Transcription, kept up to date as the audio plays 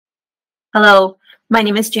Hello, my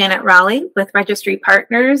name is Janet Rowley with Registry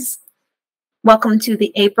Partners. Welcome to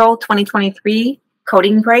the April 2023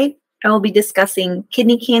 coding break. I will be discussing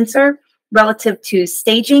kidney cancer relative to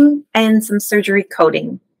staging and some surgery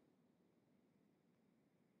coding.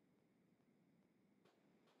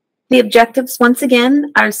 The objectives, once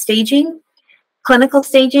again, are staging, clinical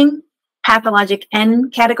staging, pathologic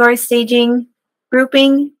N category staging,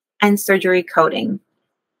 grouping, and surgery coding.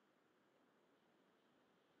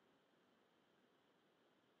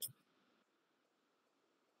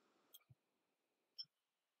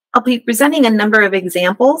 I'll be presenting a number of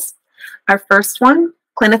examples. Our first one,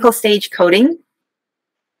 clinical stage coding.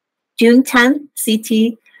 June 10th,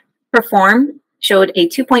 CT performed showed a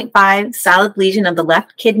 2.5 solid lesion of the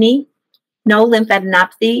left kidney, no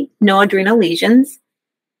lymphadenopathy, no adrenal lesions.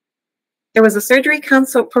 There was a surgery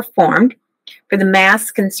consult performed for the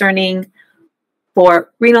mass concerning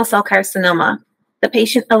for renal cell carcinoma. The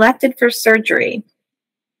patient elected for surgery.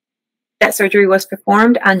 That surgery was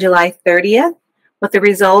performed on July 30th with the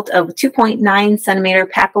result of 2.9 centimeter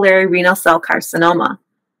papillary renal cell carcinoma.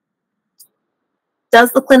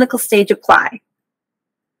 Does the clinical stage apply?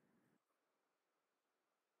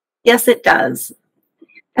 Yes, it does.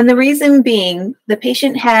 And the reason being, the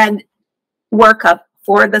patient had workup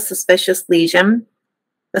for the suspicious lesion.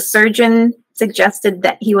 The surgeon suggested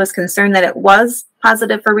that he was concerned that it was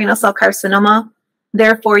positive for renal cell carcinoma.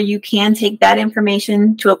 Therefore, you can take that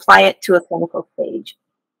information to apply it to a clinical stage.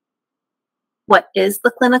 What is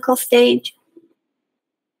the clinical stage?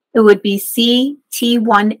 It would be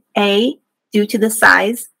CT1A due to the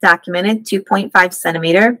size, documented 2.5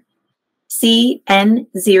 centimeter,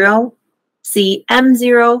 CN0,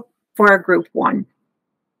 CM0 for a group 1.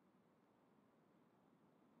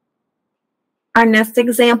 Our next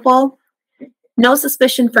example, no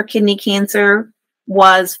suspicion for kidney cancer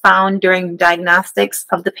was found during diagnostics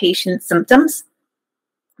of the patient's symptoms.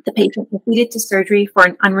 The patient proceeded to surgery for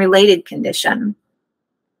an unrelated condition.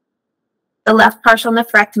 The left partial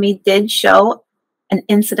nephrectomy did show an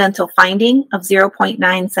incidental finding of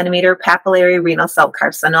 0.9 centimeter papillary renal cell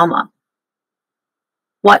carcinoma.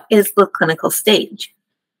 What is the clinical stage?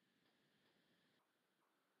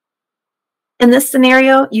 In this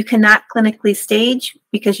scenario, you cannot clinically stage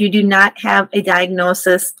because you do not have a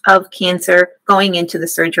diagnosis of cancer going into the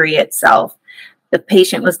surgery itself. The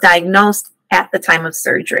patient was diagnosed at the time of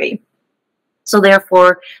surgery. So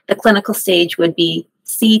therefore, the clinical stage would be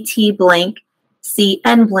CT blank,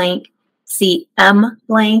 CN blank, CM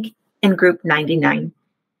blank, and group 99.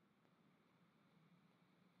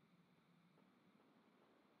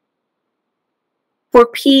 For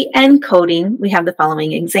PN coding, we have the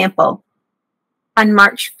following example. On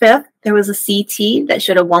March 5th, there was a CT that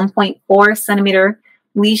showed a 1.4 centimeter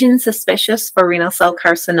lesion suspicious for renal cell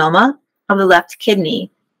carcinoma of the left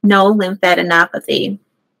kidney, no lymphadenopathy.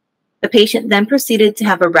 The patient then proceeded to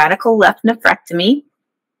have a radical left nephrectomy.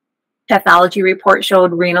 Pathology report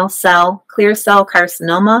showed renal cell, clear cell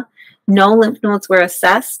carcinoma. No lymph nodes were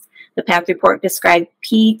assessed. The path report described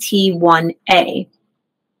PT1A.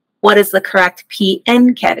 What is the correct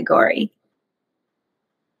PN category?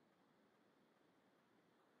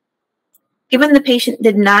 Given the patient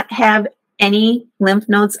did not have any lymph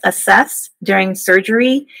nodes assessed during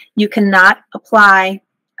surgery, you cannot apply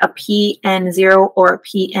a PN0 or a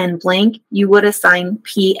PN blank. You would assign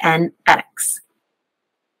PNX.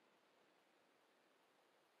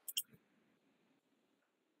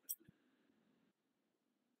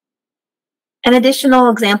 An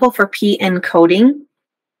additional example for PN coding.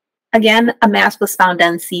 Again, a mass was found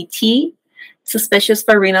on CT, suspicious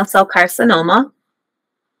for renal cell carcinoma.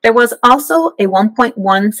 There was also a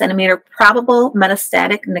 1.1 centimeter probable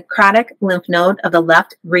metastatic necrotic lymph node of the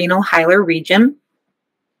left renal hilar region.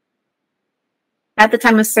 At the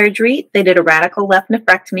time of surgery, they did a radical left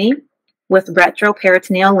nephrectomy with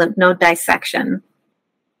retroperitoneal lymph node dissection.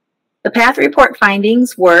 The path report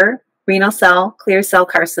findings were renal cell, clear cell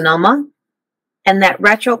carcinoma, and that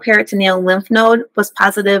retroperitoneal lymph node was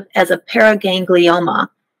positive as a paraganglioma.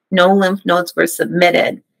 No lymph nodes were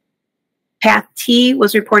submitted. Path T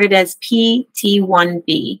was reported as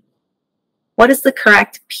PT1B. What is the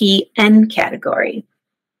correct PN category?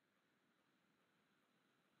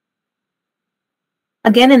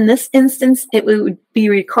 Again, in this instance, it would be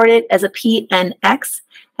recorded as a PNX,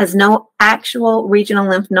 as no actual regional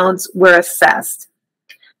lymph nodes were assessed.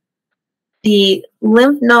 The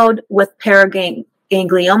lymph node with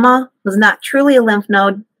paraganglioma was not truly a lymph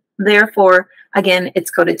node. Therefore, again, it's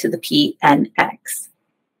coded to the PNX.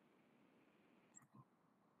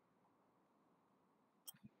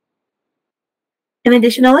 An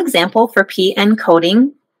additional example for PN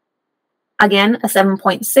coding. Again, a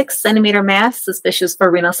 7.6 centimeter mass suspicious for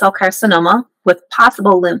renal cell carcinoma with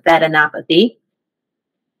possible lymphadenopathy.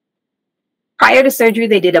 Prior to surgery,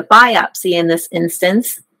 they did a biopsy in this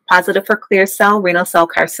instance, positive for clear cell renal cell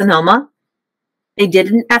carcinoma. They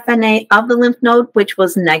did an FNA of the lymph node, which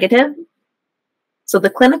was negative. So the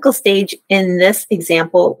clinical stage in this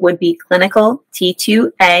example would be clinical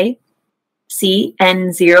T2A,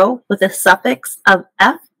 CN0 with a suffix of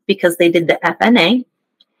F because they did the FNA,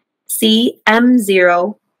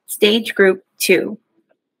 CM0, stage group 2.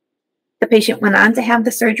 The patient went on to have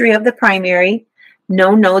the surgery of the primary.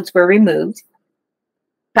 No nodes were removed.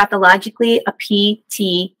 Pathologically, a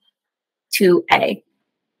PT2A.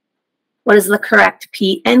 What is the correct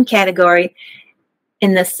PN category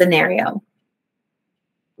in this scenario?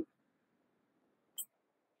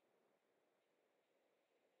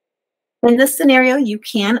 In this scenario, you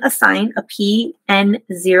can assign a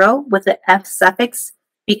PN0 with the F suffix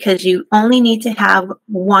because you only need to have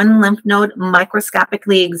one lymph node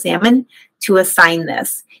microscopically examined to assign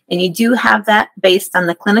this. And you do have that based on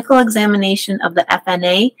the clinical examination of the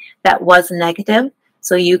FNA that was negative.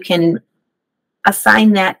 So you can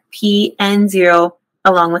assign that PN0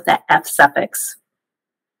 along with that F suffix.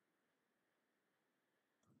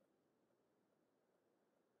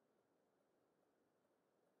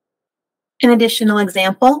 An additional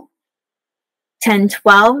example,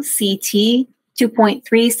 1012 CT,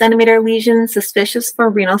 2.3 centimeter lesion suspicious for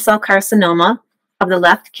renal cell carcinoma of the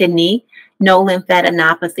left kidney, no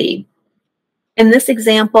lymphadenopathy. In this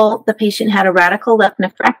example, the patient had a radical left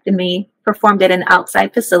nephrectomy performed at an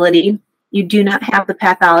outside facility. You do not have the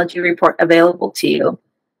pathology report available to you.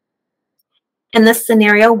 In this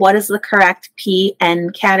scenario, what is the correct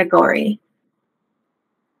PN category?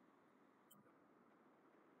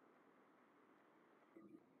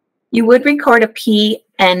 You would record a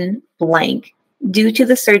PN blank due to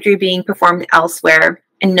the surgery being performed elsewhere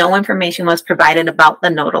and no information was provided about the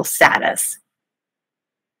nodal status.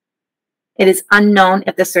 It is unknown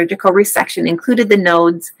if the surgical resection included the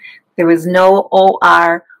nodes. There was no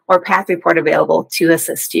OR or path report available to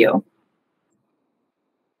assist you.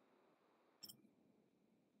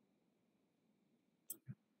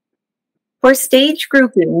 For stage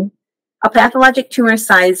grouping, a pathologic tumor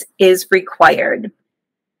size is required.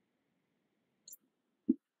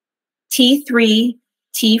 T3,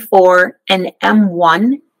 T4, and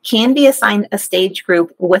M1 can be assigned a stage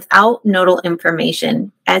group without nodal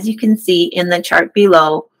information, as you can see in the chart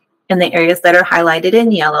below in the areas that are highlighted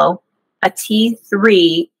in yellow. A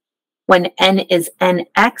T3, when N is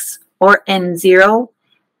NX or N0,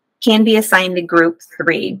 can be assigned to group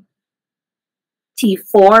 3.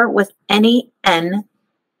 T4 with any N,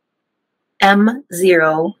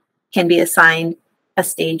 M0 can be assigned a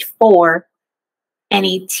stage 4.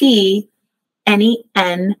 Any T, any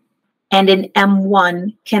N, and an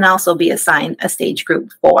M1 can also be assigned a stage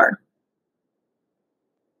group 4.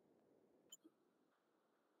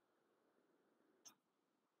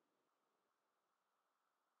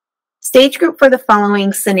 Stage group for the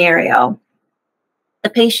following scenario. The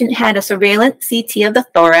patient had a surveillance CT of the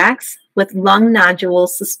thorax with lung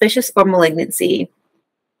nodules suspicious for malignancy.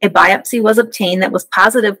 A biopsy was obtained that was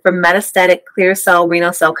positive for metastatic clear cell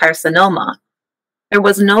renal cell carcinoma. There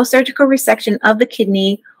was no surgical resection of the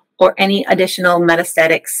kidney or any additional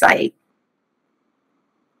metastatic site.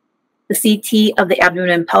 The CT of the abdomen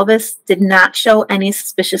and pelvis did not show any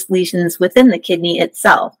suspicious lesions within the kidney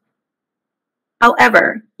itself.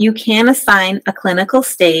 However, you can assign a clinical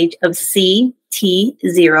stage of CT0,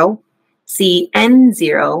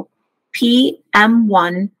 CN0,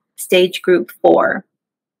 PM1, stage group 4.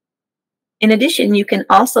 In addition, you can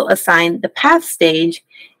also assign the path stage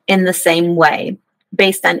in the same way,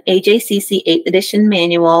 based on AJCC 8th edition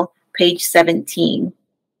manual, page 17,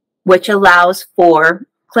 which allows for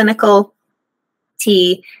clinical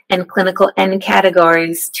T and clinical N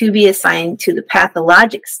categories to be assigned to the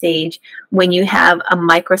pathologic stage when you have a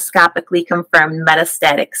microscopically confirmed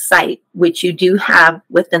metastatic site, which you do have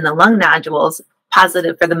within the lung nodules,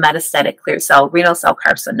 positive for the metastatic clear cell renal cell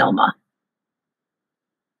carcinoma.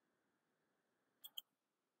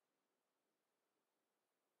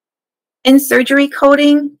 In surgery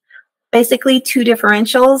coding, basically two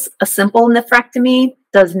differentials. A simple nephrectomy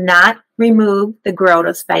does not remove the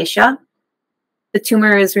Gerardo's fascia. The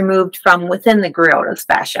tumor is removed from within the Gerardo's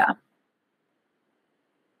fascia.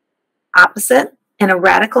 Opposite, in a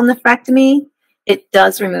radical nephrectomy, it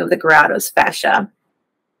does remove the Gerardo's fascia.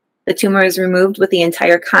 The tumor is removed with the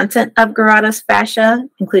entire content of Gerardo's fascia,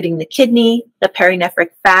 including the kidney, the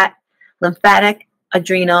perinephric fat, lymphatic,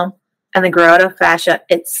 adrenal, and the Gerardo fascia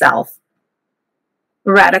itself.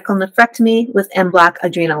 radical nephrectomy with en bloc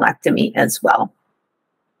adrenalectomy as well.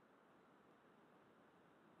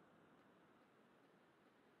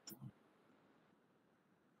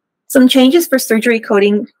 Some changes for surgery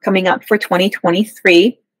coding coming up for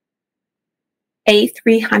 2023.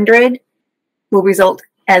 A300 will result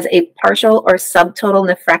as a partial or subtotal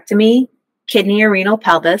nephrectomy, kidney or renal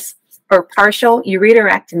pelvis, or partial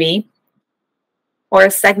ureterectomy, or a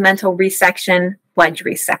segmental resection, wedge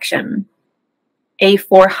resection.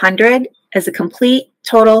 A400 is a complete,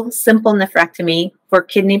 total, simple nephrectomy for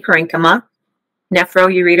kidney parenchyma,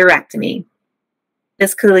 nephroureterectomy.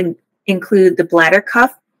 This could include the bladder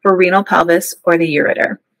cuff for renal pelvis or the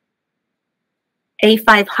ureter.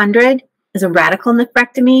 A500 is a radical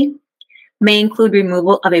nephrectomy, may include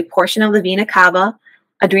removal of a portion of the vena cava,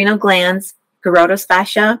 adrenal glands, Gerota's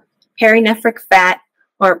fascia, perinephric fat,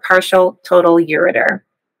 or partial total ureter.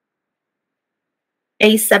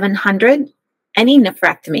 A700, any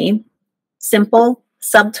nephrectomy, simple,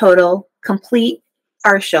 subtotal, complete,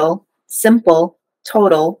 partial, simple,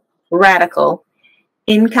 total, radical,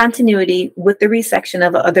 in continuity with the resection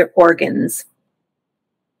of other organs.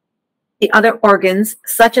 The other organs,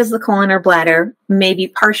 such as the colon or bladder, may be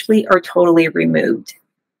partially or totally removed.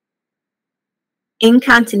 In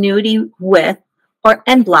continuity with or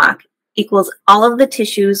en bloc equals all of the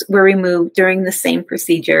tissues were removed during the same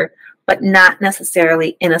procedure, but not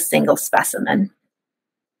necessarily in a single specimen.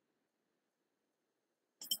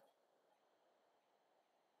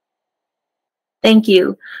 Thank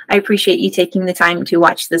you. I appreciate you taking the time to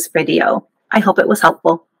watch this video. I hope it was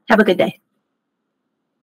helpful. Have a good day.